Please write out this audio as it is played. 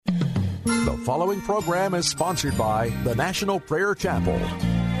The following program is sponsored by the National Prayer Chapel.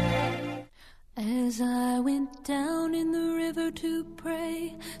 As I went down in the river to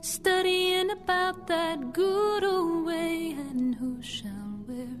pray, studying about that good old way, and who shall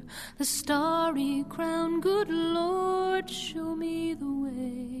wear the starry crown? Good Lord, show me the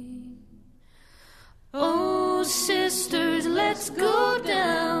way. Oh, sisters, let's go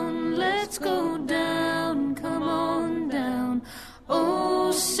down, come on down.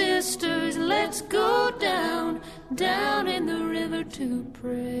 Oh, sisters, let's go down in the river to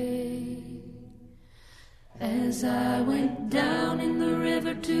pray. As I went down in the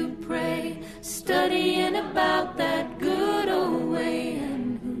river to pray, studying about that good old way,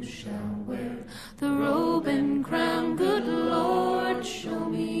 and who shall wear the robe and crown? Good Lord, show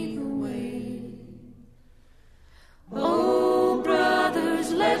me the way. Oh,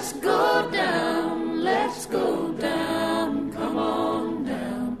 brothers, let's go down, come on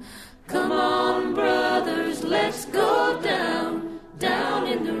down. Come on, brothers, let's go down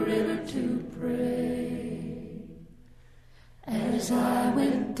in the river to pray. As I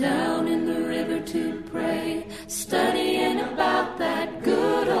went down in the river to pray, studying about that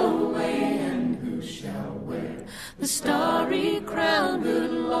good old way, and who shall wear the starry crown?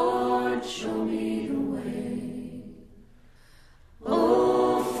 Good Lord, show me the way.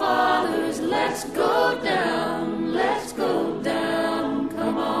 Oh, fathers, let's go down,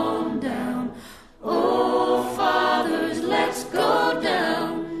 come on down. Oh, fathers, let's go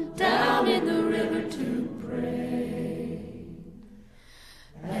down in the river to pray.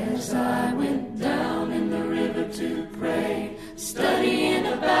 As I went down in the river to pray, studying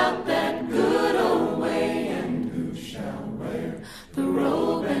about that good old way, and who shall wear the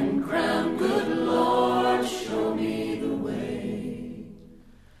robe and crown? Good Lord, show me the way.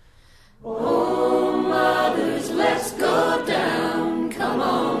 Oh, mothers, let's go down, come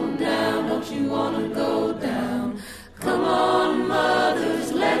on down, don't you want to go down? Come on,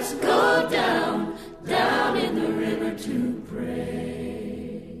 mothers, let's go down in the river to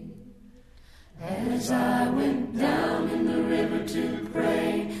pray. As I went down in the river to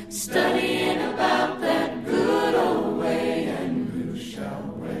pray, studying about that good old way, and who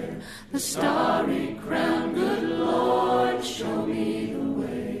shall wear the starry crown? Good Lord, show me the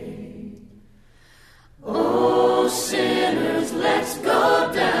way. Oh, sinners, let's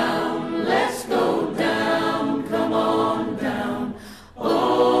go down, come on down.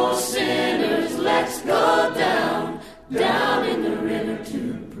 Oh, sinners, let's go down in the river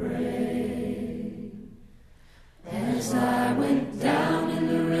to pray. As I went down in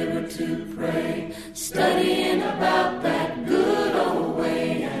the river to pray, studying about that good old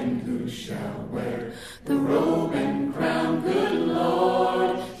way, and who shall wear the robe and crown? Good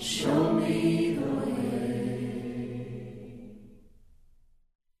Lord, show me the way.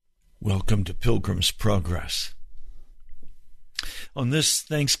 Welcome to Pilgrim's Progress. On this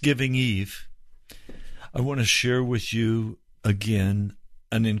Thanksgiving Eve, I want to share with you again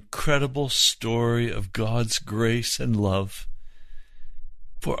an incredible story of God's grace and love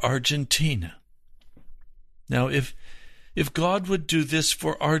for Argentina. Now, if God would do this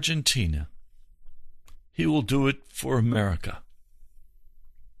for Argentina, He will do it for America.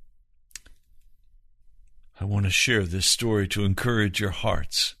 I want to share this story to encourage your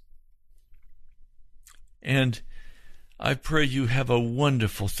hearts. And I pray you have a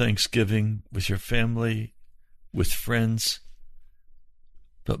wonderful Thanksgiving with your family, with friends,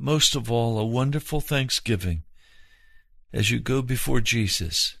 but most of all, a wonderful Thanksgiving as you go before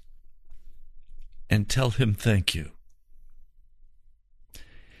Jesus and tell Him thank you.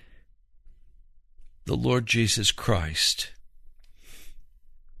 The Lord Jesus Christ,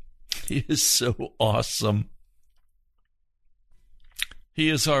 He is so awesome. He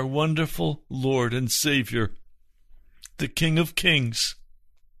is our wonderful Lord and Savior, the King of Kings.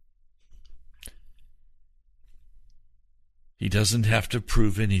 He doesn't have to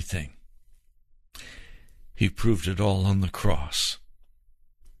prove anything. He proved it all on the cross.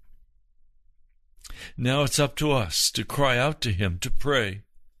 Now it's up to us to cry out to Him, to pray.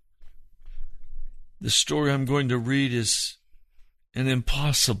 The story I'm going to read is an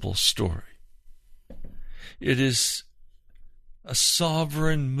impossible story. It is a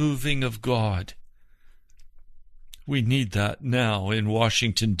sovereign moving of God. We need that now in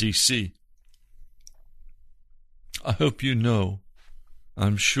Washington, D.C. I hope you know,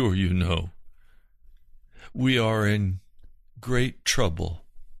 I'm sure you know, we are in great trouble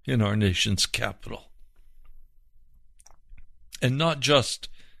in our nation's capital. And not just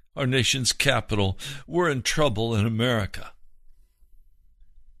our nation's capital, we're in trouble in America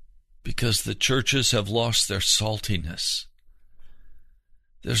because the churches have lost their saltiness.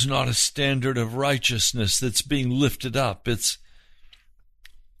 There's not a standard of righteousness that's being lifted up. It's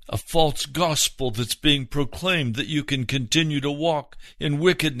a false gospel that's being proclaimed that you can continue to walk in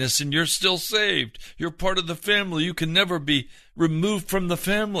wickedness and you're still saved. You're part of the family. You can never be removed from the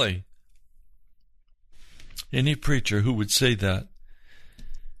family. Any preacher who would say that,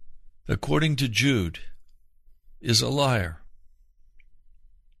 according to Jude, is a liar.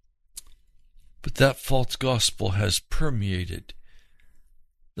 But that false gospel has permeated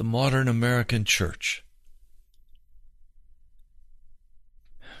the modern American church.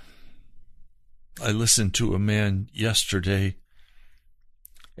 I listened to a man yesterday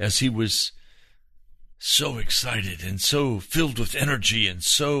as he was so excited and so filled with energy and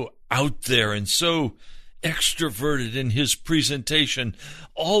so out there and so extroverted in his presentation.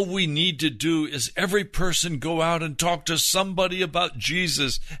 All we need to do is every person go out and talk to somebody about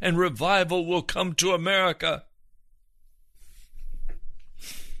Jesus, and revival will come to America.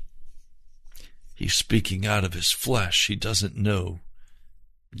 He's speaking out of his flesh. He doesn't know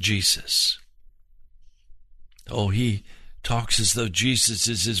Jesus. Oh, he talks as though Jesus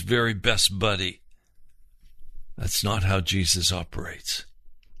is his very best buddy. That's not how Jesus operates.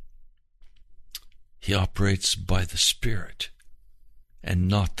 He operates by the Spirit and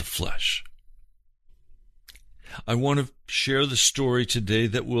not the flesh. I want to share the story today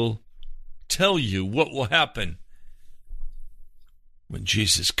that will tell you what will happen when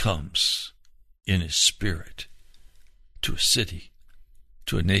Jesus comes in his Spirit to a city,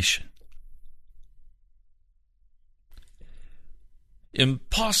 to a nation.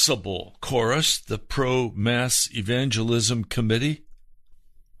 Impossible Chorus, the pro-mass evangelism committee.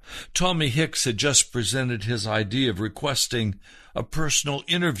 Tommy Hicks had just presented his idea of requesting a personal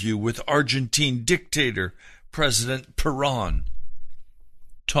interview with Argentine dictator President Perón.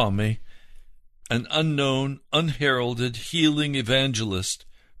 Tommy, an unknown, unheralded healing evangelist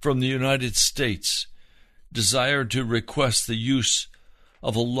from the United States, desired to request the use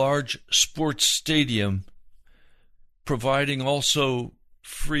of a large sports stadium, providing also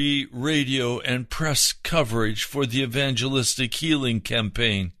free radio and press coverage for the evangelistic healing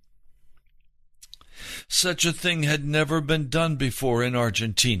campaign. Such a thing had never been done before in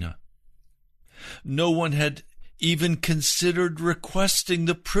Argentina. No one had even considered requesting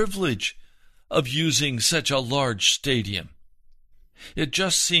the privilege of using such a large stadium. It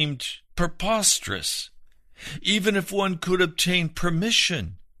just seemed preposterous, even if one could obtain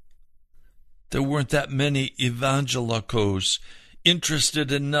permission. There weren't that many evangelicals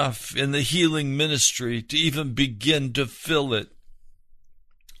interested enough in the healing ministry to even begin to fill it.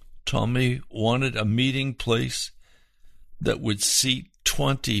 Tommy wanted a meeting place that would seat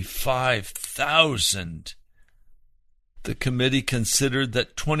 25,000. The committee considered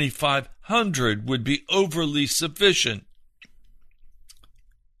that 2,500 would be overly sufficient.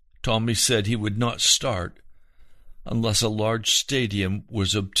 Tommy said he would not start unless a large stadium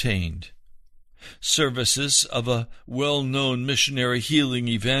was obtained. Services of a well-known missionary healing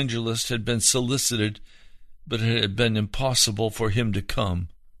evangelist had been solicited, but it had been impossible for him to come.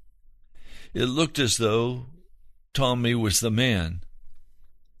 It looked as though Tommy was the man.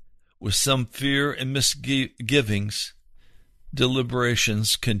 With some fear and misgivings,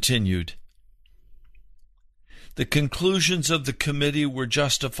 deliberations continued. The conclusions of the committee were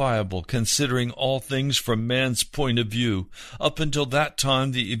justifiable, considering all things from man's point of view. Up until that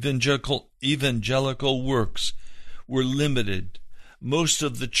time, the evangelical works were limited. Most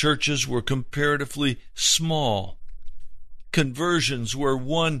of the churches were comparatively small. Conversions were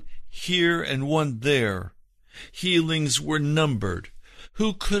one here and one there. Healings were numbered.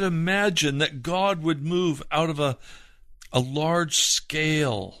 Who could imagine that God would move out of a large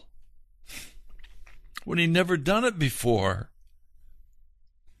scale when he never done it before?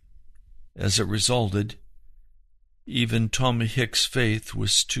 As it resulted, even Tommy Hicks' faith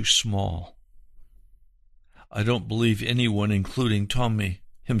was too small. I don't believe anyone, including Tommy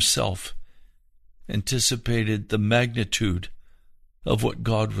himself, anticipated the magnitude of what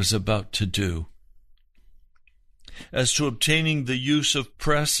God was about to do. As to obtaining the use of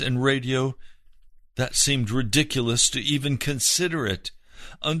press and radio, that seemed ridiculous to even consider it.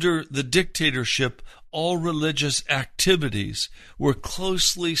 Under the dictatorship, all religious activities were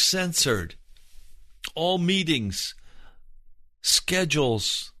closely censored. All meetings,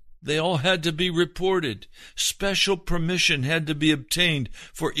 schedules, they all had to be reported. Special permission had to be obtained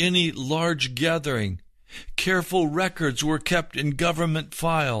for any large gathering. Careful records were kept in government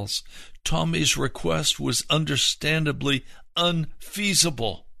files. Tommy's request was understandably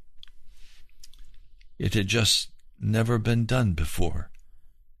unfeasible. It had just never been done before.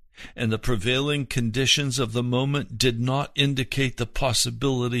 and the prevailing conditions of the moment did not indicate the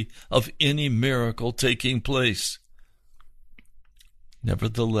possibility of any miracle taking place.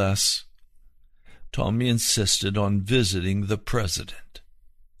 Nevertheless, Tommy insisted on visiting the president.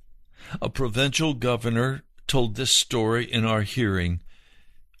 A provincial governor told this story in our hearing.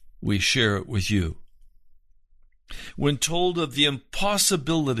 We share it with you. When told of the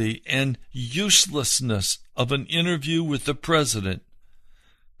impossibility and uselessness of an interview with the president,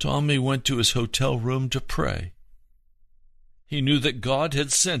 Tommy went to his hotel room to pray. He knew that God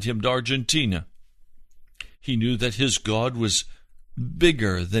had sent him to Argentina. He knew that his God was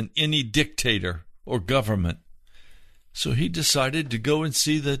bigger than any dictator or government. So he decided to go and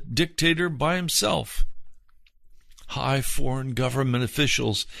see the dictator by himself. High foreign government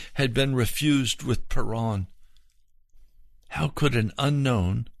officials had been refused with Perón. How could an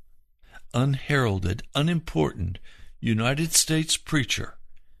unknown, unheralded, unimportant United States preacher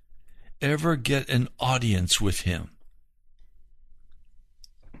ever get an audience with him?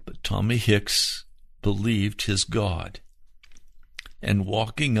 But Tommy Hicks believed his God, and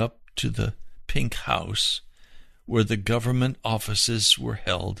walking up to the pink house where the government offices were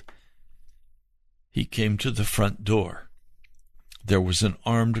held, he came to the front door. There was an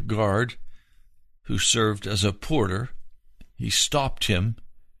armed guard who served as a porter. He stopped him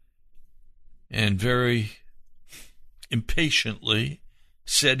and very impatiently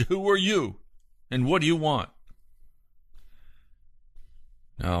said, "Who are you, and what do you want?"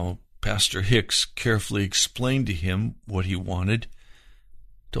 Now, Pastor Hicks carefully explained to him what he wanted: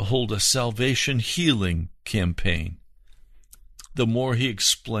 to hold a salvation healing campaign. The more he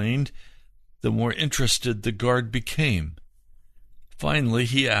explained, the more interested the guard became. Finally,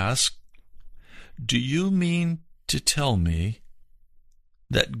 he asked, "Do you mean to tell me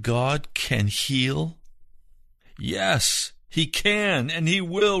that God can heal?" "Yes, he can, and he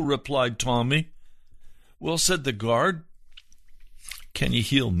will," replied Tommy. "Well," said the guard, "can he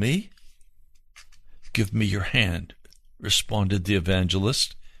heal me?" "Give me your hand," responded the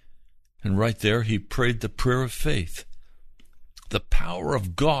evangelist. And right there he prayed the prayer of faith. The power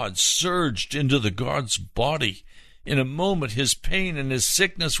of God surged into the guard's body. In a moment, his pain and his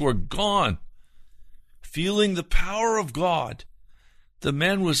sickness were gone. Feeling the power of God, the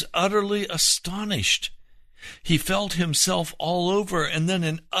man was utterly astonished. He felt himself all over, and then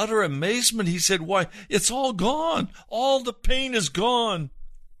in utter amazement he said, "Why, it's all gone. All the pain is gone."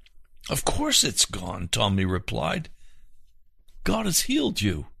 "Of course it's gone," Tommy replied. "God has healed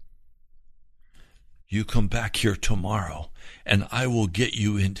you." "You come back here tomorrow, and I will get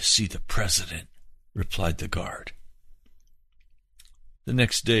you in to see the president," replied the guard. The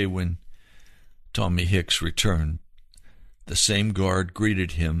next day, when Tommy Hicks returned, the same guard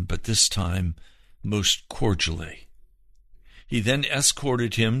greeted him, but this time most cordially. He then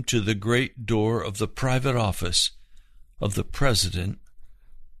escorted him to the great door of the private office of the president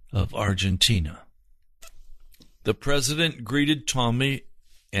of Argentina. The president greeted Tommy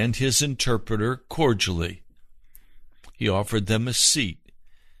and his interpreter cordially. He offered them a seat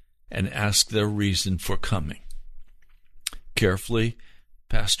and asked their reason for coming. Carefully,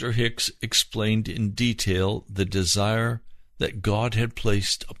 Pastor Hicks explained in detail the desire that God had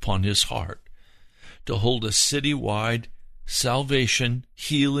placed upon his heart to hold a citywide salvation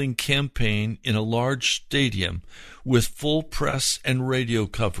healing campaign in a large stadium with full press and radio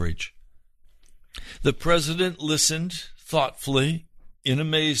coverage. The president listened thoughtfully. In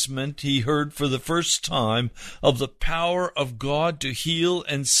amazement, he heard for the first time of the power of God to heal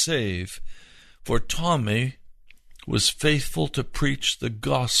and save, for Tommy was faithful to preach the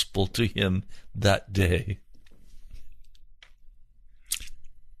gospel to him that day.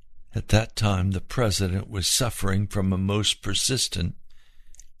 At that time, the president was suffering from a most persistent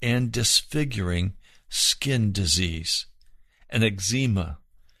and disfiguring skin disease, an eczema,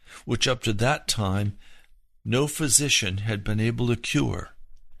 which up to that time no physician had been able to cure.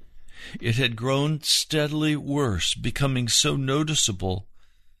 It had grown steadily worse, becoming so noticeable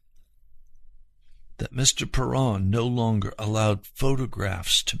that Mr. Perón no longer allowed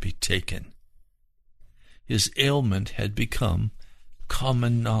photographs to be taken. His ailment had become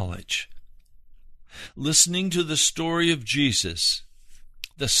common knowledge. Listening to the story of Jesus,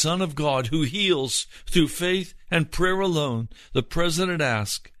 the Son of God who heals through faith and prayer alone, the president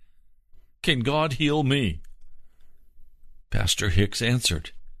asked, "Can God heal me?" Pastor Hicks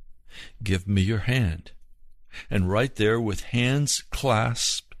answered, "Give me your hand." And right there, with hands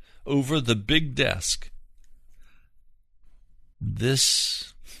clasped over the big desk,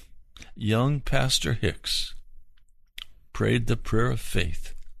 this young Pastor Hicks prayed the prayer of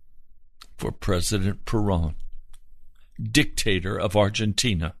faith for President Perón, dictator of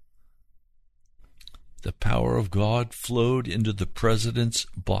Argentina, the power of God flowed into the president's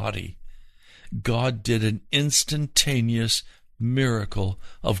body. God did an instantaneous miracle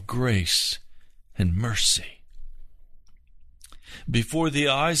of grace and mercy. Before the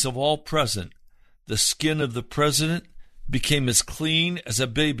eyes of all present, the skin of the president became as clean as a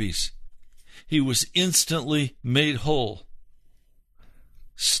baby's. He was instantly made whole.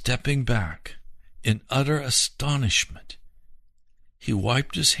 Stepping back in utter astonishment, he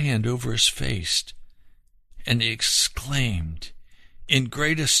wiped his hand over his face and he exclaimed in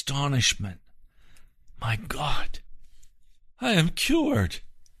great astonishment, "My God, I am cured."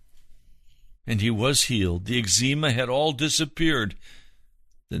 And he was healed. The eczema had all disappeared.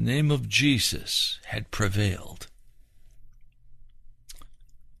 The name of Jesus had prevailed.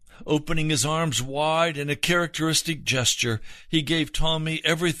 Opening his arms wide in a characteristic gesture, he gave Tommy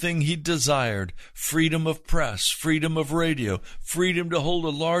everything he desired: freedom of press, freedom of radio, freedom to hold a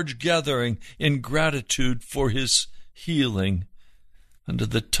large gathering in gratitude for his healing under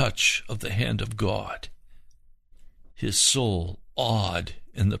the touch of the hand of God. His soul awed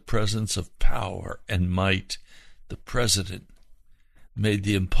in the presence of power and might, the president made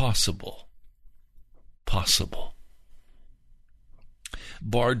the impossible possible.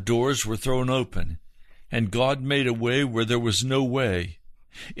 Barred doors were thrown open, and God made a way where there was no way.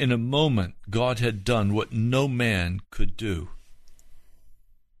 In a moment, God had done what no man could do.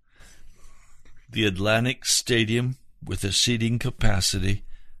 The Atlantic Stadium, with a seating capacity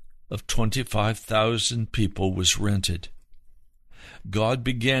of 25,000 people, was rented. God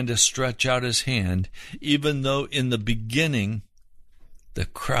began to stretch out his hand, even though in the beginning the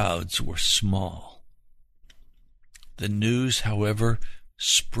crowds were small. The news, however,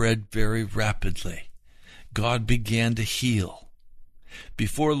 spread very rapidly. God began to heal.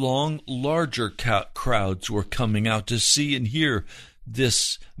 Before long, larger crowds were coming out to see and hear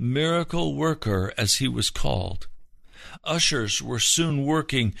this miracle worker, as he was called. Ushers were soon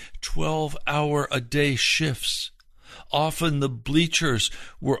working 12-hour-a-day shifts. Often the bleachers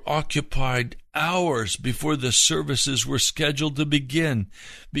were occupied hours before the services were scheduled to begin.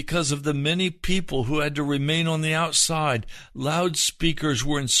 Because of the many people who had to remain on the outside, loudspeakers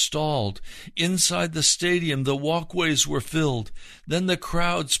were installed. Inside the stadium, the walkways were filled. Then the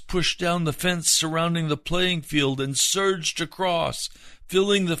crowds pushed down the fence surrounding the playing field and surged across,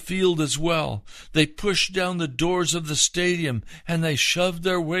 filling the field as well. They pushed down the doors of the stadium and they shoved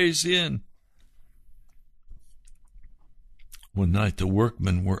their ways in. One night the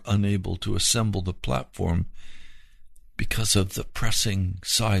workmen were unable to assemble the platform because of the pressing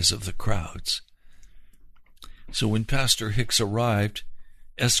size of the crowds. So when Pastor Hicks arrived,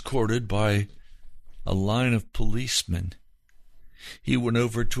 escorted by a line of policemen, he went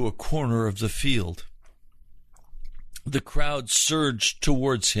over to a corner of the field. The crowd surged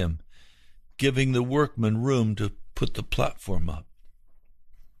towards him, giving the workmen room to put the platform up.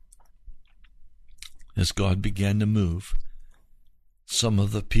 As God began to move, some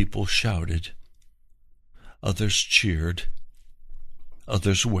of the people shouted, others cheered,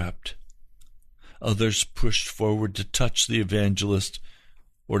 others wept, others pushed forward to touch the evangelist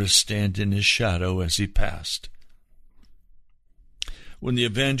or to stand in his shadow as he passed. When the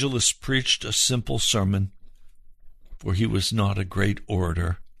evangelist preached a simple sermon, for he was not a great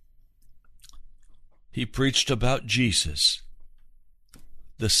orator, he preached about Jesus,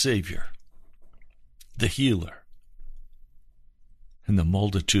 the Savior, the healer. And the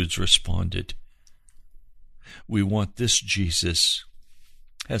multitudes responded, "We want this Jesus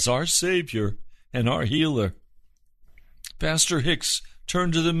as our Savior and our healer." Pastor Hicks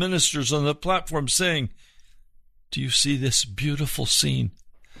turned to the ministers on the platform saying, "Do you see this beautiful scene?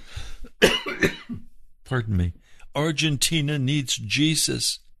 Pardon me. Argentina needs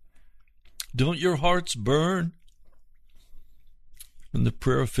Jesus. Don't your hearts burn?" When the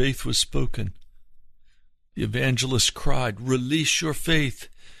prayer of faith was spoken, the evangelist cried, "Release your faith.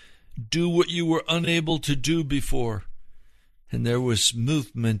 Do what you were unable to do before." And there was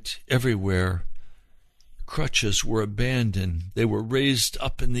movement everywhere. Crutches were abandoned. They were raised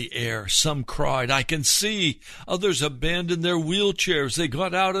up in the air. Some cried, "I can see." Others abandoned their wheelchairs. They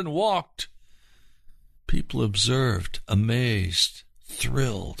got out and walked. People observed, amazed,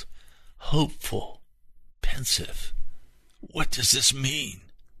 thrilled, hopeful, pensive. What does this mean?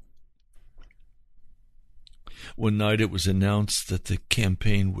 One night it was announced that the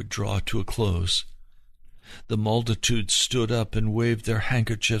campaign would draw to a close. The multitude stood up and waved their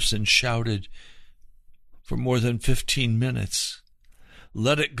handkerchiefs and shouted for more than 15 minutes,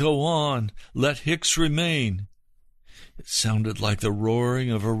 "Let it go on! Let Hicks remain!" It sounded like the roaring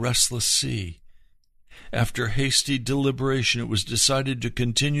of a restless sea. After hasty deliberation, it was decided to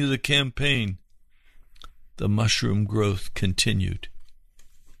continue the campaign. the mushroom growth continued.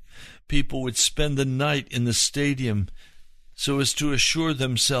 People would spend the night in the stadium so as to assure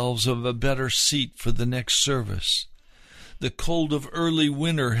themselves of a better seat for the next service. The cold of early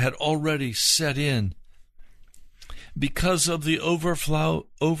winter had already set in. Because of the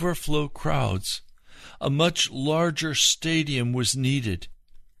overflow crowds, a much larger stadium was needed.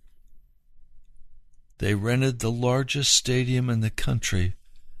 They rented the largest stadium in the country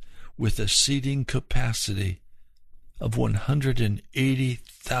with a seating capacity of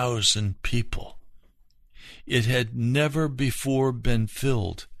 180,000 people. It had never before been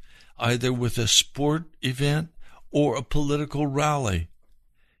filled, either with a sport event or a political rally.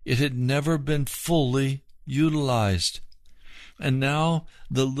 It had never been fully utilized. And now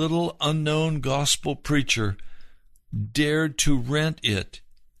the little unknown gospel preacher dared to rent it.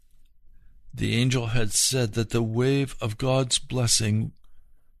 The angel had said that the wave of God's blessing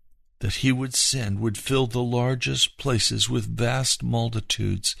that he would send would fill the largest places with vast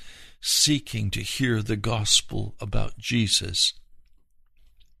multitudes seeking to hear the gospel about Jesus.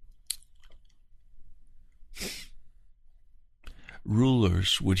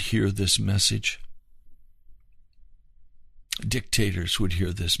 Rulers would hear this message. Dictators would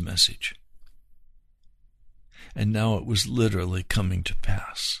hear this message. And now it was literally coming to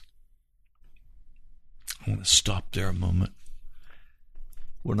pass. I want to stop there a moment.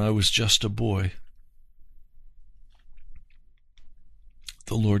 When I was just a boy,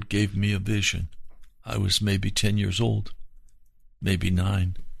 the Lord gave me a vision. I was maybe 10 years old, maybe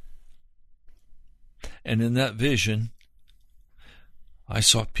 9. And in that vision, I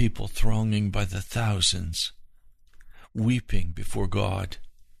saw people thronging by the thousands, weeping before God,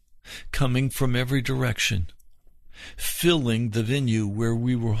 coming from every direction, filling the venue where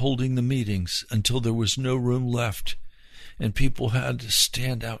we were holding the meetings until there was no room left, and people had to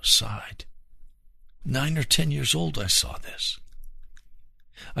stand outside. 9 or 10 years old, I saw this.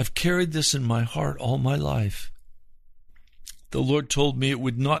 I've carried this in my heart all my life. The Lord told me it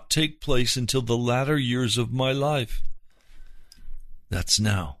would not take place until the latter years of my life. That's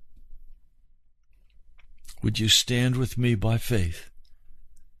now. Would you stand with me by faith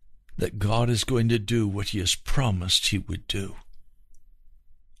that God is going to do what he has promised he would do?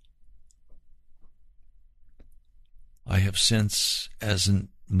 I have since, as a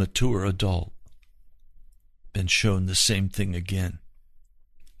mature adult, been shown the same thing again.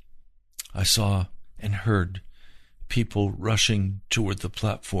 I saw and heard people rushing toward the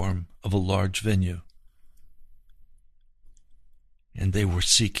platform of a large venue, and they were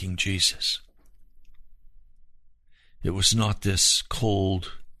seeking Jesus. It was not this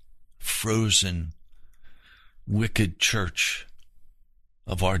cold, frozen, wicked church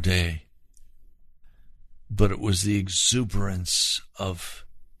of our day, but it was the exuberance of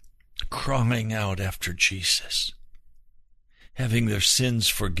crying out after Jesus, having their sins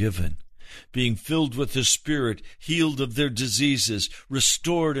forgiven, being filled with the Spirit, healed of their diseases,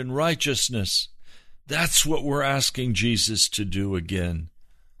 restored in righteousness. That's what we're asking Jesus to do again.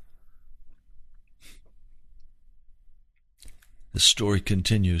 The story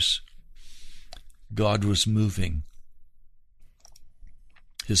continues. God was moving.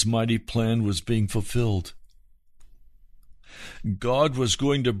 His mighty plan was being fulfilled. God was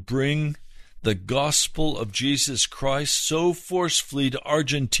going to bring the gospel of Jesus Christ so forcefully to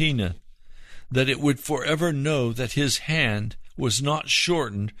Argentina that it would forever know that his hand was not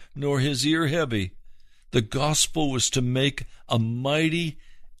shortened nor his ear heavy. The gospel was to make a mighty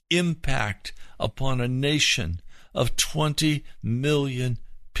impact upon a nation of 20 million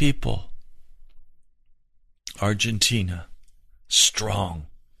people. Argentina, strong,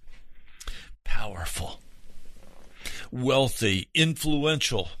 powerful, wealthy,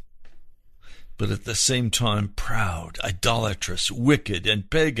 influential, but at the same time proud, idolatrous, wicked, and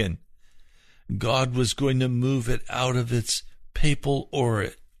pagan. God was going to move it out of its papal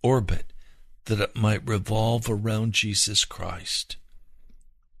orbit that it might revolve around Jesus Christ.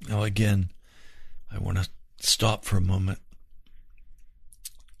 Now again, I want to stop for a moment.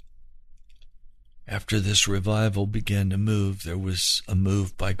 After this revival began to move, there was a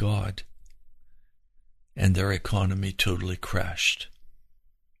move by God, and their economy totally crashed.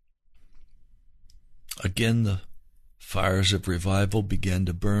 Again, the fires of revival began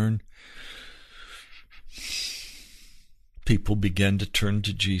to burn. People began to turn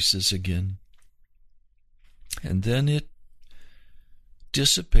to Jesus again. And then it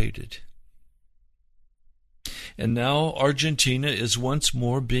dissipated. And now Argentina is once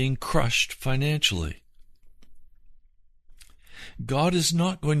more being crushed financially. God is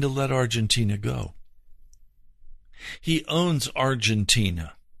not going to let Argentina go. He owns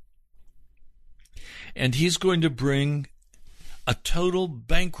Argentina. And he's going to bring a total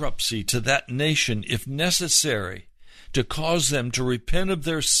bankruptcy to that nation if necessary to cause them to repent of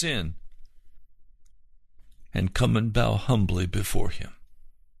their sin and come and bow humbly before him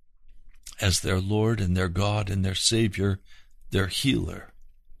as their Lord and their God and their Savior, their healer.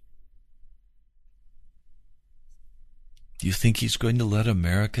 Do you think he's going to let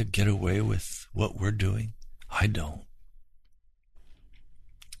America get away with what we're doing? I don't.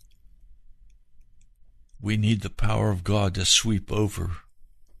 We need the power of God to sweep over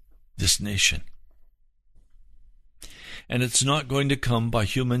this nation. And it's not going to come by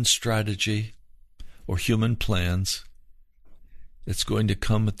human strategy or human plans. It's going to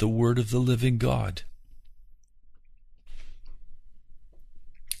come at the word of the living God.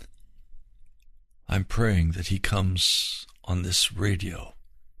 I'm praying that he comes on this radio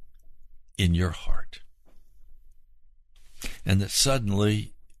in your heart. And that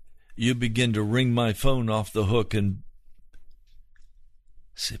suddenly you begin to ring my phone off the hook and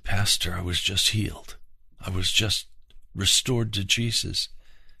say, Pastor, I was just healed. I was just restored to Jesus.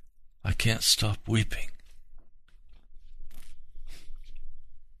 I can't stop weeping.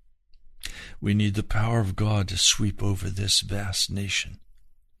 We need the power of God to sweep over this vast nation.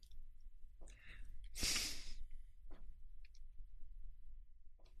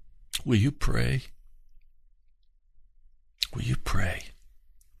 Will you pray? Will you pray?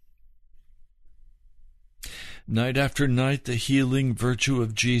 Night after night, the healing virtue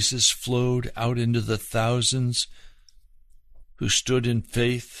of Jesus flowed out into the thousands who stood in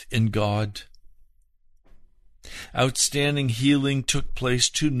faith in God. Outstanding healing took place,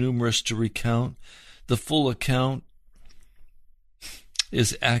 too numerous to recount. The full account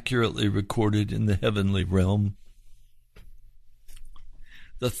is accurately recorded in the heavenly realm.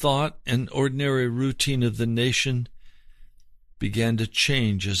 The thought and ordinary routine of the nation began to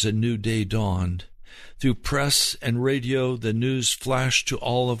change as a new day dawned. Through press and radio, the news flashed to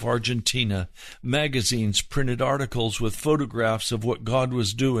all of Argentina. Magazines printed articles with photographs of what God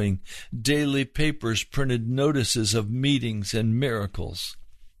was doing. Daily papers printed notices of meetings and miracles.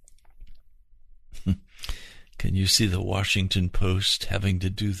 Can you see the Washington Post having to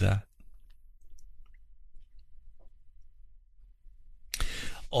do that?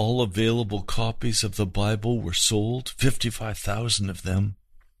 All available copies of the Bible were sold, 55,000 of them.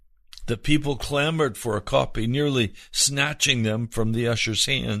 The people clamored for a copy, nearly snatching them from the usher's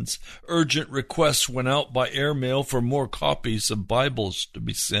hands. Urgent requests went out by airmail for more copies of Bibles to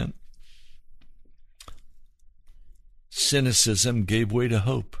be sent. Cynicism gave way to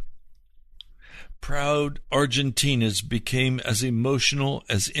hope. Proud Argentinians became as emotional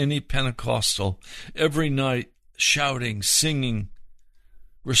as any Pentecostal, every night shouting, singing,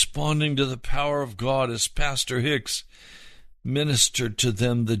 responding to the power of God as Pastor Hicks ministered to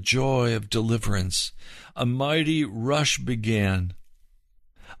them the joy of deliverance. A mighty rush began,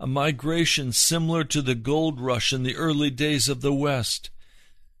 a migration similar to the gold rush in the early days of the West.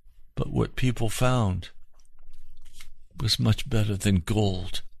 But what people found was much better than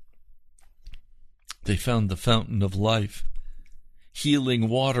gold. They found the fountain of life. Healing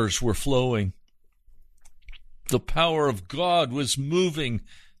waters were flowing. The power of God was moving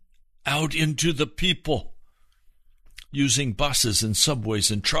out into the people, using buses and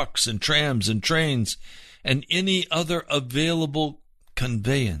subways and trucks and trams and trains and any other available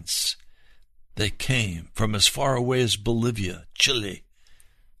conveyance. They came from as far away as Bolivia, Chile,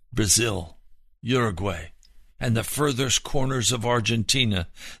 Brazil, Uruguay, and the furthest corners of Argentina.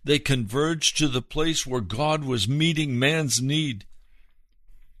 They converged to the place where God was meeting man's need.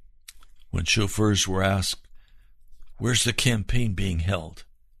 When chauffeurs were asked, "Where's the campaign being held?"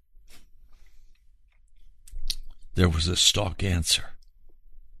 there was a stock answer: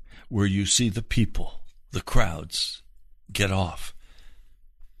 where you see the people, the crowds, get off.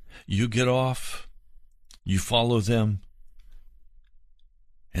 You get off, you follow them,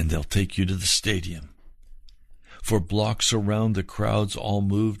 and they'll take you to the stadium. For blocks around, the crowds all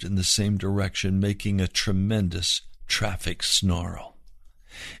moved in the same direction, making a tremendous traffic snarl.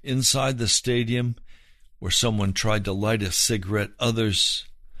 Inside the stadium, where someone tried to light a cigarette, others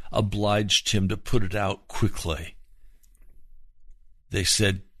obliged him to put it out quickly. They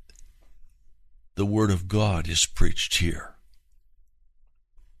said, "The word of God is preached here."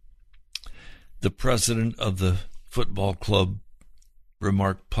 The president of the football club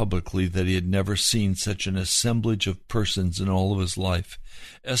remarked publicly that he had never seen such an assemblage of persons in all of his life,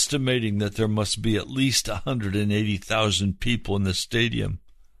 estimating that there must be at least 180,000 people in the stadium.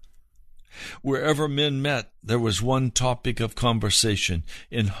 Wherever men met, there was one topic of conversation.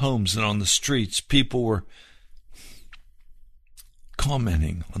 In homes and on the streets, people were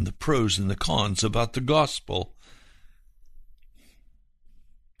commenting on the pros and the cons about the gospel.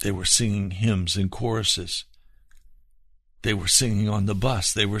 They were singing hymns and choruses. They were singing on the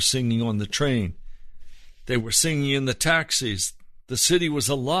bus. They were singing on the train. They were singing in the taxis. The city was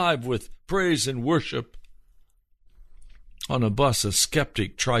alive with praise and worship. On a bus, a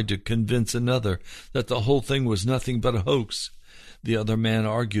skeptic tried to convince another that the whole thing was nothing but a hoax. The other man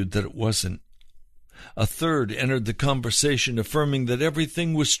argued that it wasn't. A third entered the conversation, affirming that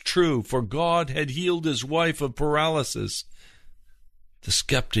everything was true, for God had healed his wife of paralysis. The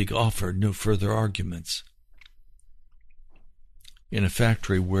skeptic offered no further arguments. In a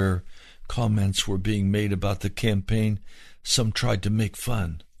factory where comments were being made about the campaign, some tried to make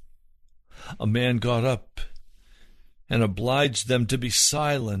fun. A man got up and obliged them to be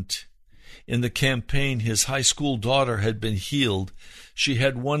silent. In the campaign, his high school daughter had been healed. She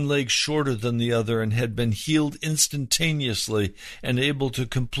had one leg shorter than the other and had been healed instantaneously and able to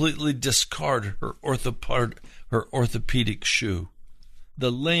completely discard her orthopedic shoe.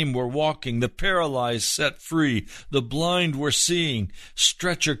 The lame were walking, the paralyzed set free, the blind were seeing,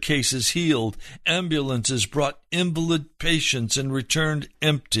 stretcher cases healed, ambulances brought invalid patients and returned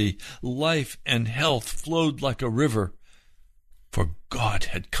empty. Life and health flowed like a river, for God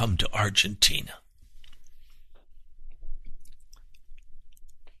had come to Argentina.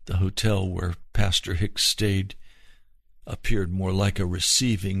 The hotel where Pastor Hicks stayed appeared more like a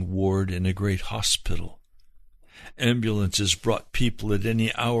receiving ward in a great hospital. Ambulances brought people at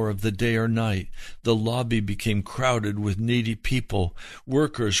any hour of the day or night. The lobby became crowded with needy people.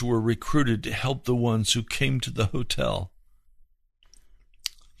 Workers were recruited to help the ones who came to the hotel.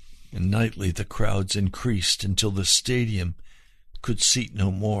 And nightly the crowds increased until the stadium could seat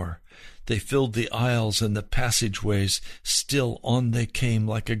no more. They filled the aisles and the passageways. Still on they came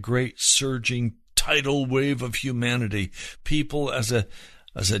like a great surging tidal wave of humanity. People as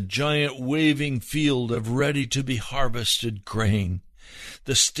a giant waving field of ready-to-be-harvested grain.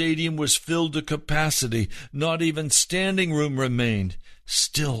 The stadium was filled to capacity. Not even standing room remained.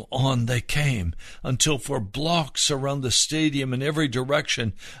 Still on they came, until for blocks around the stadium in every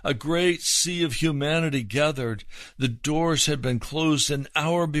direction, a great sea of humanity gathered. The doors had been closed an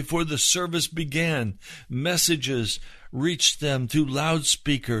hour before the service began. Messages reached them through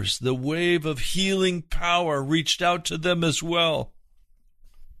loudspeakers. The wave of healing power reached out to them as well.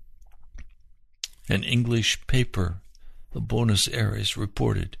 An English paper, the Buenos Aires,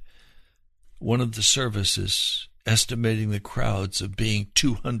 reported one of the services estimating the crowds of being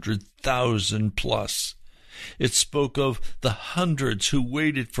 200,000 plus. It spoke of the hundreds who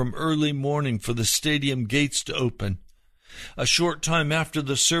waited from early morning for the stadium gates to open. A short time after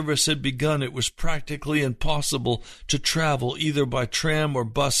the service had begun, it was practically impossible to travel either by tram or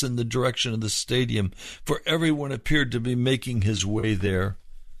bus in the direction of the stadium, for everyone appeared to be making his way there.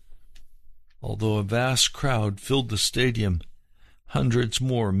 Although a vast crowd filled the stadium, hundreds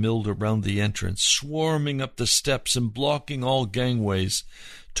more milled around the entrance, swarming up the steps and blocking all gangways.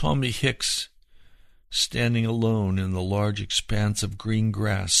 Tommy Hicks, standing alone in the large expanse of green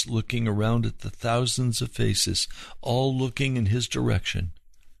grass, looking around at the thousands of faces, all looking in his direction,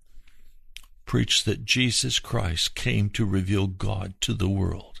 preached that Jesus Christ came to reveal God to the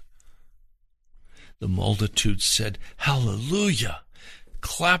world. The multitude said, "Hallelujah!"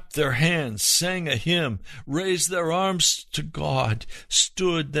 clapped their hands, sang a hymn, raised their arms to God,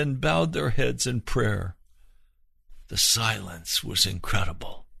 stood, then bowed their heads in prayer. The silence was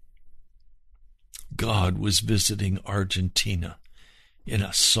incredible. God was visiting Argentina in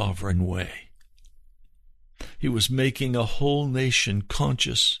a sovereign way. He was making a whole nation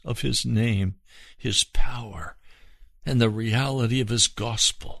conscious of his name, his power, and the reality of his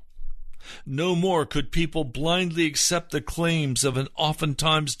gospel. No more could people blindly accept the claims of an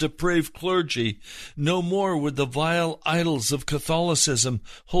oftentimes depraved clergy. No more would the vile idols of Catholicism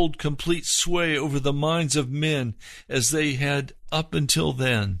hold complete sway over the minds of men as they had up until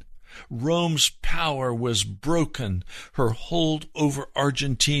then. Rome's power was broken. Her hold over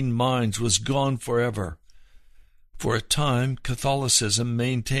Argentine minds was gone forever. For a time, Catholicism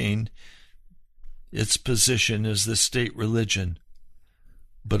maintained its position as the state religion,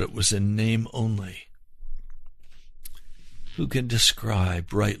 but it was in name only. Who can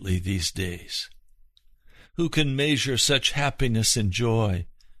describe rightly these days? Who can measure such happiness and joy?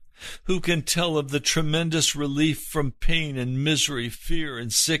 Who can tell of the tremendous relief from pain and misery, fear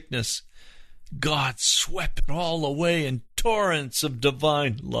and sickness? God swept it all away in torrents of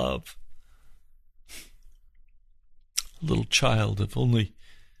divine love. A little child of only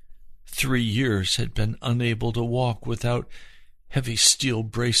 3 years had been unable to walk without heavy steel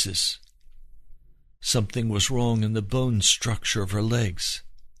braces. Something was wrong in the bone structure of her legs.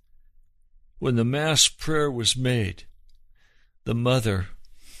 When the mass prayer was made, the mother,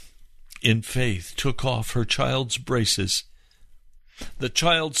 in faith, took off her child's braces. The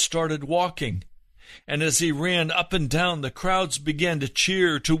child started walking, and as he ran up and down, the crowds began to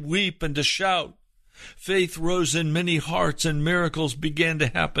cheer, to weep, and to shout. Faith rose in many hearts, and miracles began to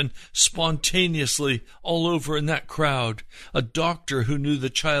happen spontaneously all over in that crowd. A doctor who knew the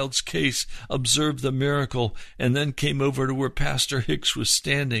child's case observed the miracle and then came over to where Pastor Hicks was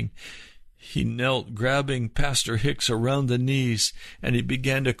standing. He knelt, grabbing Pastor Hicks around the knees, and he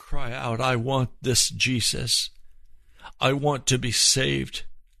began to cry out, "I want this Jesus. I want to be saved.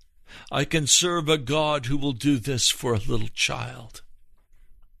 I can serve a God who will do this for a little child."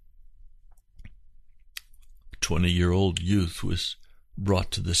 A 20-year-old youth was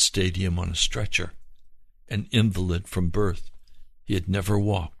brought to the stadium on a stretcher, an invalid from birth. He had never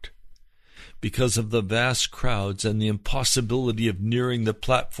walked. Because of the vast crowds and the impossibility of nearing the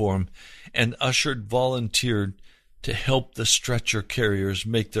platform, an usher volunteered to help the stretcher carriers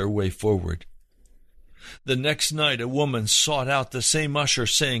make their way forward. The next night, a woman sought out the same usher,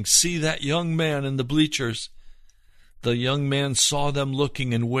 saying, "See that young man in the bleachers?" The young man saw them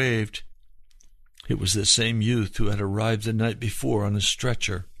looking and waved. It was the same youth who had arrived the night before on a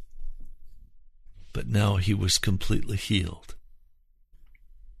stretcher. But now he was completely healed.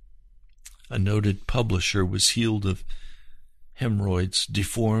 A noted publisher was healed of hemorrhoids,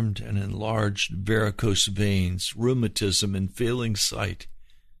 deformed and enlarged varicose veins, rheumatism, and failing sight.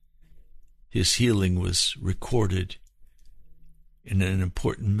 His healing was recorded in an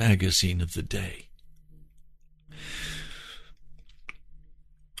important magazine of the day.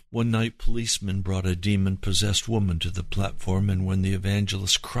 One night, policemen brought a demon-possessed woman to the platform, and when the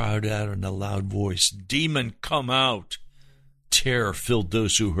evangelist cried out in a loud voice, "Demon, come out!" terror filled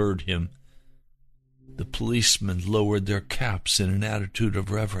those who heard him. The policemen lowered their caps in an attitude of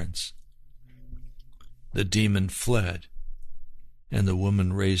reverence. The demon fled, and the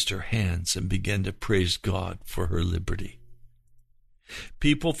woman raised her hands and began to praise God for her liberty.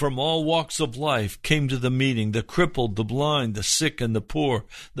 People from all walks of life came to the meeting: the crippled, the blind, the sick and the poor,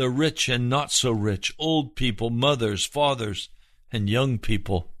 the rich and not so rich, old people, mothers, fathers, and young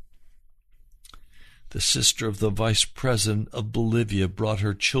people. The sister of the vice president of Bolivia brought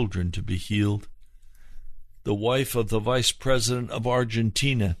her children to be healed. The wife of the vice president of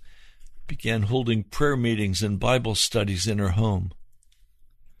Argentina began holding prayer meetings and Bible studies in her home.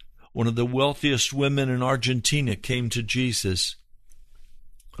 One of the wealthiest women in Argentina came to Jesus.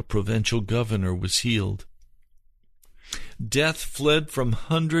 A provincial governor was healed. Death fled from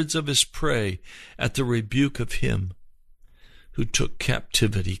hundreds of his prey at the rebuke of him who took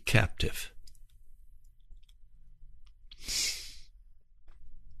captivity captive.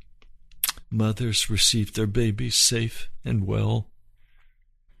 Mothers received their babies safe and well.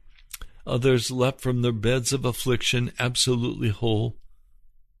 Others leapt from their beds of affliction absolutely whole.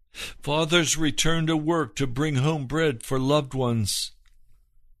 Fathers returned to work to bring home bread for loved ones.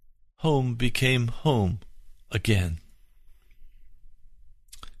 Home became home again.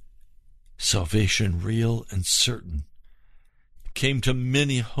 Salvation, real and certain, came to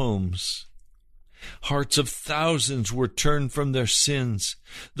many homes. Hearts of thousands were turned from their sins.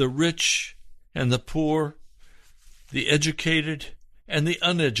 The rich and the poor, the educated and the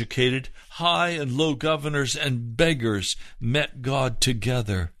uneducated, high and low governors and beggars met God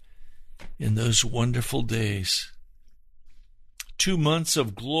together in those wonderful days. 2 months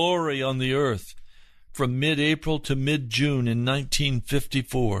of glory on the earth from mid-April to mid-June in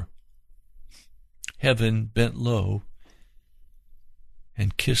 1954. Heaven bent low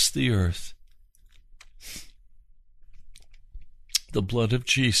and kissed the earth. The blood of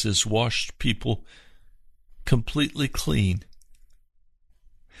Jesus washed people completely clean.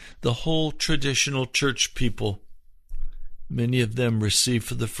 The whole traditional church people, many of them received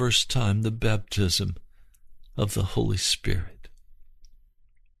for the first time the baptism of the Holy Spirit.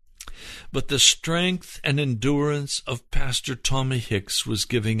 But the strength and endurance of Pastor Tommy Hicks was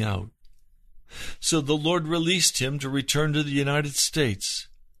giving out. So the Lord released him to return to the United States.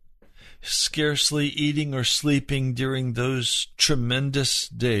 Scarcely eating or sleeping during those tremendous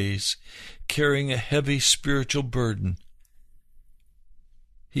days, carrying a heavy spiritual burden,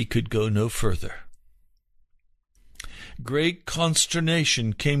 he could go no further. Great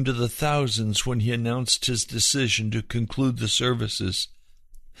consternation came to the thousands when he announced his decision to conclude the services.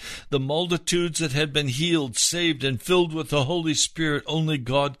 The multitudes that had been healed, saved, and filled with the Holy Spirit only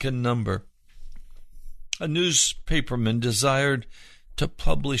God can number. A newspaperman desired to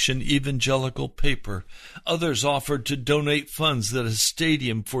publish an evangelical paper. Others offered to donate funds that a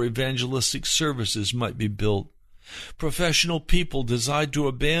stadium for evangelistic services might be built. Professional people decided to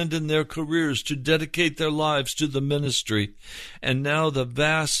abandon their careers to dedicate their lives to the ministry, and now the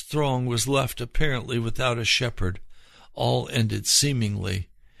vast throng was left apparently without a shepherd. All ended seemingly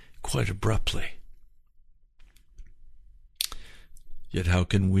quite abruptly. Yet how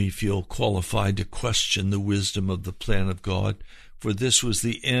can we feel qualified to question the wisdom of the plan of God? For this was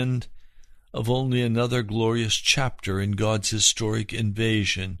the end of only another glorious chapter in God's historic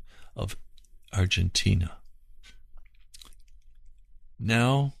invasion of Argentina.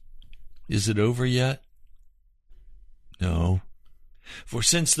 Now, is it over yet? No. For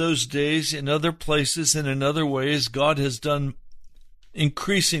since those days, in other places and in other ways, God has done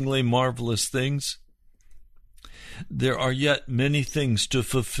increasingly marvelous things. There are yet many things to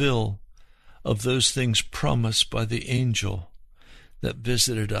fulfill of those things promised by the angel that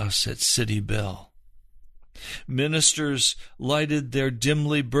visited us at City Bell. Ministers lighted their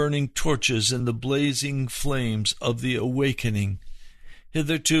dimly burning torches in the blazing flames of the awakening.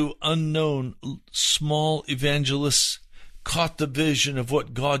 Hitherto unknown small evangelists caught the vision of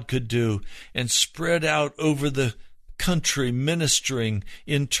what God could do and spread out over the country, ministering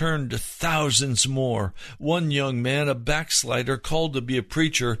in turn to thousands more. One young man, a backslider called to be a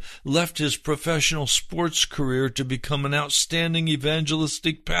preacher, left his professional sports career to become an outstanding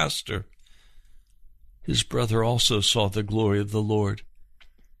evangelistic pastor. His brother also saw the glory of the Lord.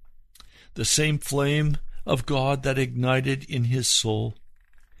 The same flame of God that ignited in his soul.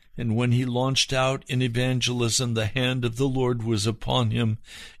 And when he launched out in evangelism, the hand of the Lord was upon him.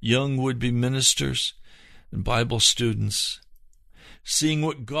 Young would-be ministers and Bible students, seeing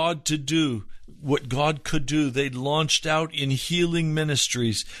what God could do, they launched out in healing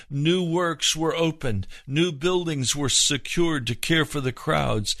ministries. New works were opened. New buildings were secured to care for the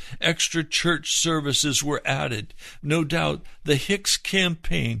crowds. Extra church services were added. No doubt the Hicks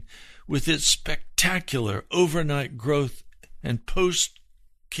campaign, with its spectacular overnight growth and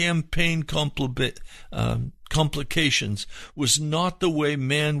post-campaign complications, was not the way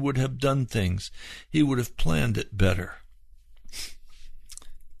man would have done things. He would have planned it better.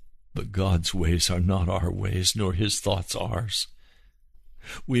 But God's ways are not our ways, nor his thoughts ours.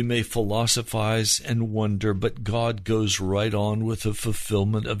 We may philosophize and wonder, but God goes right on with the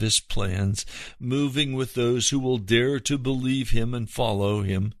fulfillment of his plans, moving with those who will dare to believe him and follow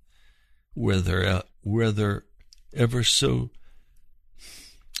him,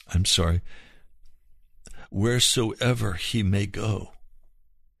 wheresoever he may go.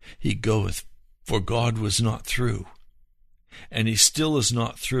 He goeth, for God was not through, and he still is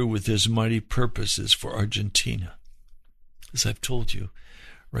not through with his mighty purposes for Argentina. As I've told you,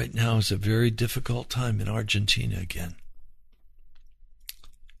 right now is a very difficult time in Argentina again.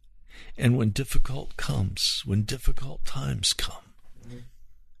 And when difficult times come,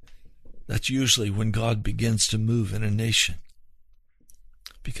 that's usually when God begins to move in a nation,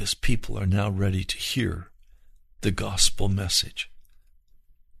 because people are now ready to hear the gospel message.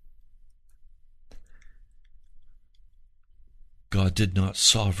 God did not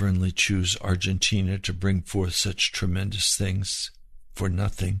sovereignly choose Argentina to bring forth such tremendous things for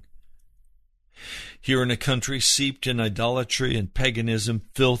nothing. Here in a country steeped in idolatry and paganism,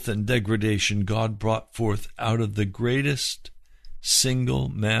 filth and degradation, God brought forth out of the greatest single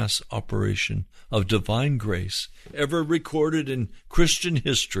mass operation of divine grace ever recorded in Christian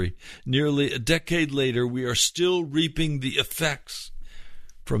history. Nearly a decade later, we are still reaping the effects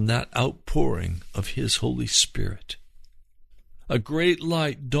from that outpouring of his Holy Spirit. A great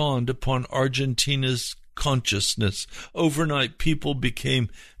light dawned upon Argentina's consciousness. Overnight, people became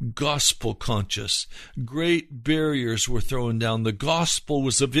gospel conscious. Great barriers were thrown down. The gospel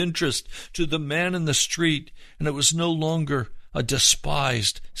was of interest to the man in the street, and it was no longer a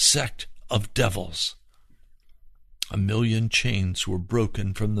despised sect of devils. 1 million chains were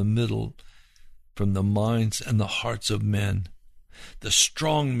broken from the minds and the hearts of men. The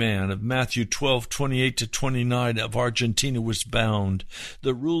strong man of Matthew 12:28-29 of Argentina was bound.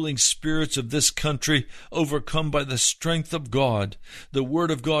 The ruling spirits of this country, overcome by the strength of God, the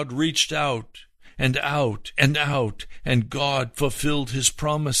word of God reached out and out and out, and God fulfilled his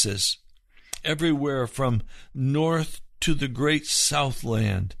promises. Everywhere from north to the great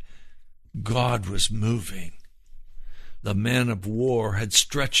Southland, God was moving. The man of war had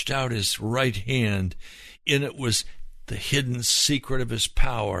stretched out his right hand. In it was the hidden secret of his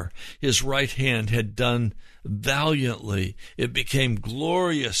power. His right hand had done valiantly. It became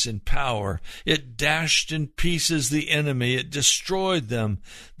glorious in power. It dashed in pieces the enemy. It destroyed them.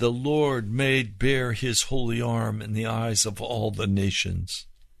 The Lord made bare his holy arm in the eyes of all the nations.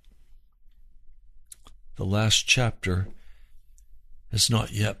 The last chapter has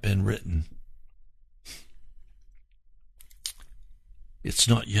not yet been written. It's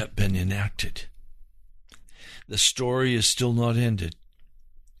not yet been enacted. The story is still not ended,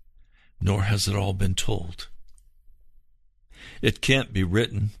 nor has it all been told. It can't be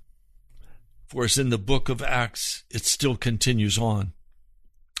written, for as in the book of Acts, it still continues on.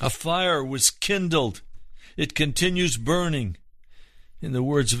 A fire was kindled. It continues burning. In the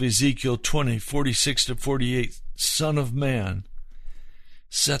words of Ezekiel 20:46-48, Son of man,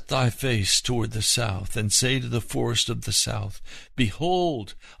 set thy face toward the south, and say to the forest of the south,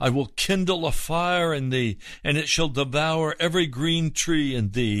 Behold, I will kindle a fire in thee, and it shall devour every green tree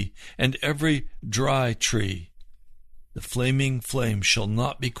in thee, and every dry tree. The flaming flame shall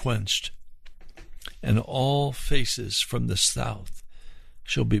not be quenched, and all faces from the south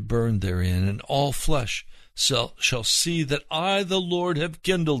shall be burned therein, and all flesh shall see that I, the Lord, have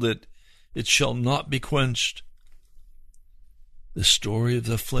kindled it. It shall not be quenched. The story of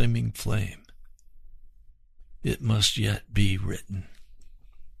the flaming flame, it must yet be written.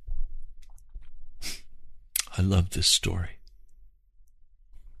 I love this story.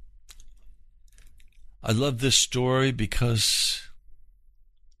 I love this story because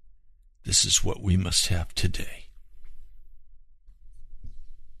this is what we must have today.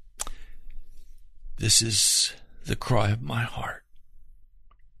 This is the cry of my heart.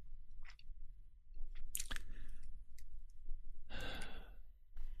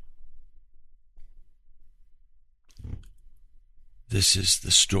 This is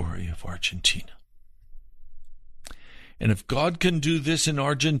the story of Argentina. And if God can do this in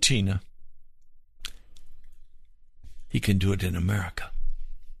Argentina, he can do it in America.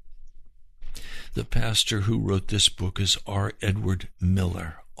 The pastor who wrote this book is R. Edward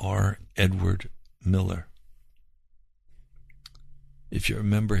Miller. R. Edward Miller. If you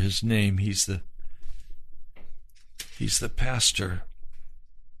remember his name, he's the pastor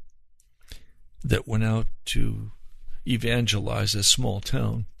that went out to evangelize a small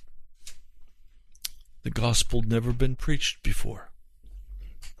town. The gospel had never been preached before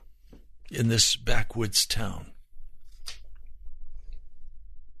in this backwoods town.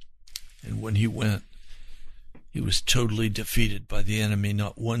 And when he went, he was totally defeated by the enemy.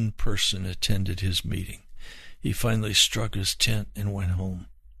 Not one person attended his meeting. He finally struck his tent and went home.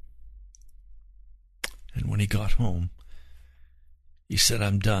 And when he got home, he said,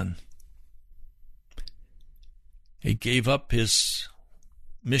 I'm done. He gave up his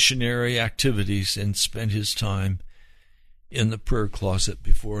missionary activities and spent his time in the prayer closet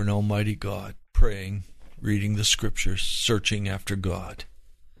before an almighty God, praying, reading the scriptures, searching after God,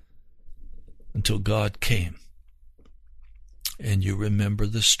 until God came. And you remember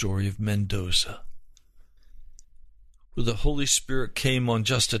the story of Mendoza, where the Holy Spirit came on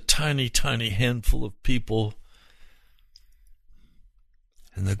just a tiny, tiny handful of people,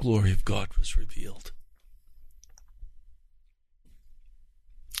 and the glory of God was revealed.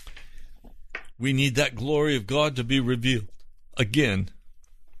 We need that glory of God to be revealed again,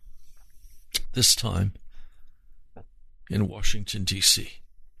 this time in Washington, D.C.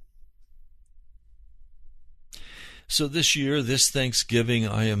 So this year, this Thanksgiving,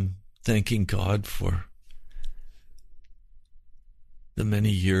 I am thanking God for the many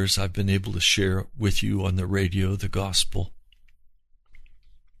years I've been able to share with you on the radio the gospel.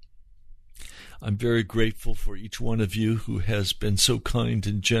 I'm very grateful for each one of you who has been so kind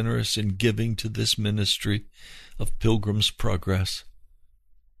and generous in giving to this ministry of Pilgrim's Progress.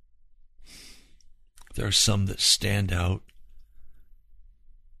 There are some that stand out.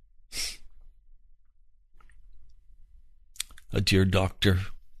 A dear doctor,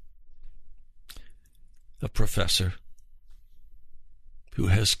 a professor who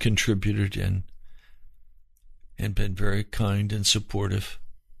has contributed and been very kind and supportive.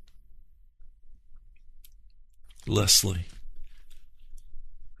 Leslie,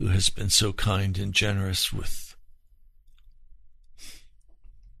 who has been so kind and generous with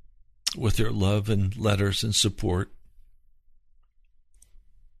their love and letters and support.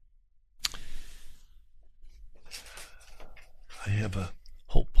 I have a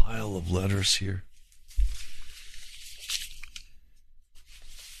whole pile of letters here.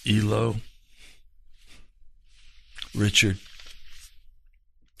 Elo, Richard,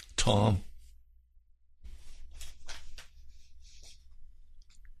 Tom,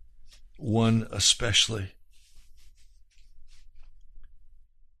 one especially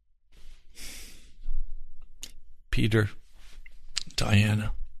Peter,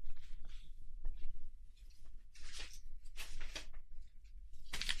 Diana.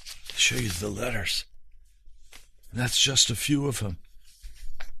 I'll show you the letters. And that's just a few of them.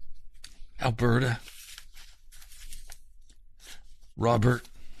 Alberta, Robert,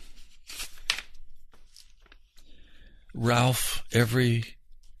 Ralph,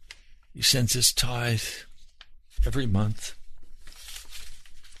 he sends his tithe every month.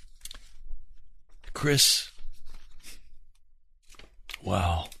 Chris,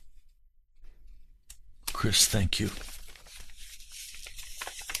 wow. Chris, thank you.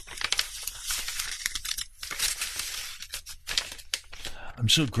 I'm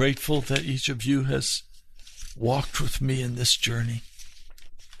so grateful that each of you has walked with me in this journey.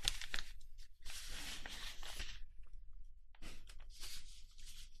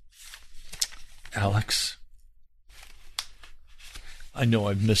 Alex, I know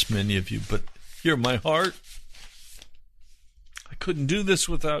I've missed many of you, but you're my heart. I couldn't do this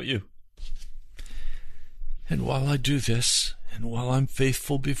without you. And while I do this, and while I'm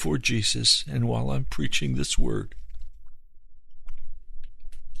faithful before Jesus, and while I'm preaching this word,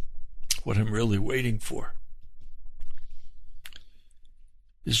 what I'm really waiting for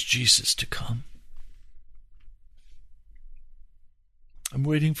is Jesus to come. I'm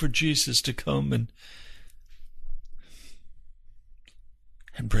waiting for Jesus to come and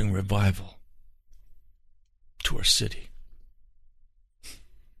bring revival to our city.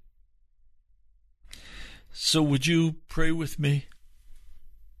 So would you pray with me?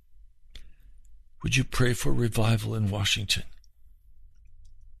 Would you pray for revival in Washington?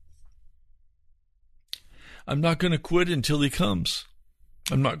 I'm not going to quit until he comes.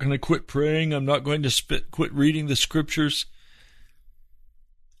 I'm not going to quit praying. I'm not going to quit reading the scriptures.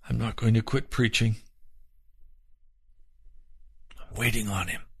 I'm not going to quit preaching. I'm waiting on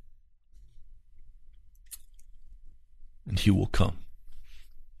him. And he will come.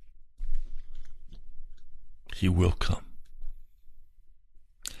 He will come.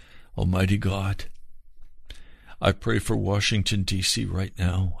 Almighty God, I pray for Washington, D.C. right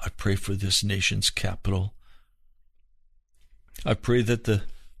now. I pray for this nation's capital. I pray that the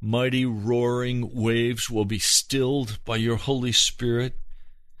mighty roaring waves will be stilled by your Holy Spirit.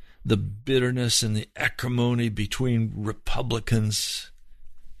 The bitterness and the acrimony between Republicans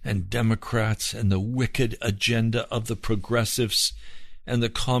and Democrats and the wicked agenda of the progressives and the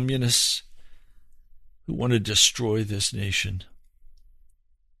communists who want to destroy this nation.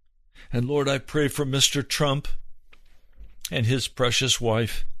 And Lord, I pray for Mr. Trump and his precious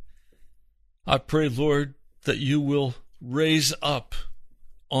wife. I pray, Lord, that you will raise up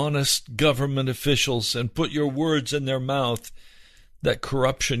honest government officials and put your words in their mouth, that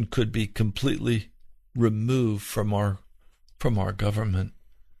corruption could be completely removed from our government.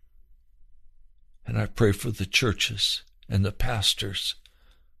 And I pray for the churches and the pastors,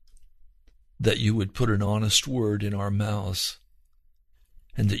 that you would put an honest word in our mouths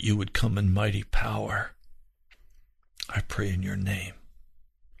and that you would come in mighty power. I pray in your name.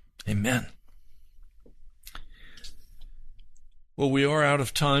 Amen. Well, we are out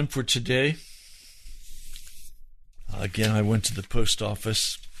of time for today. Again, I went to the post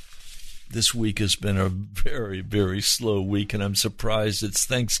office. This week has been a very, very slow week, and I'm surprised it's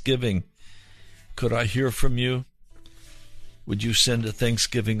Thanksgiving. Could I hear from you? Would you send a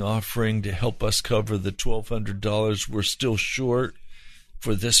Thanksgiving offering to help us cover the $1,200 we're still short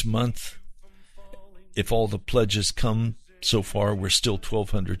for this month? If all the pledges come so far, we're still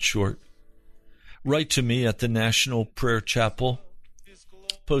 $1,200 short. Write to me at the National Prayer Chapel,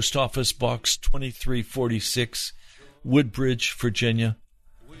 Post Office Box 2346, Woodbridge, Virginia,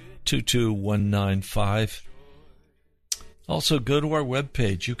 22195. Also, go to our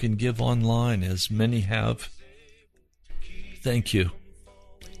webpage. You can give online, as many have. Thank you.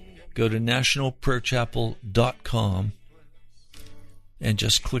 Go to nationalprayerchapel.com and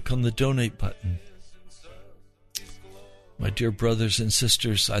just click on the donate button. My dear brothers and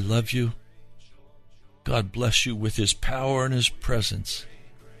sisters, I love you. God bless you with his power and his presence.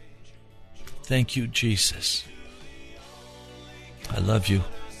 Thank you, Jesus. I love you.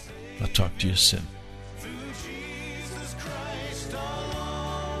 I'll talk to you soon.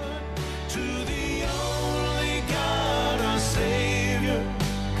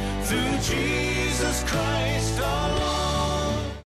 Jesus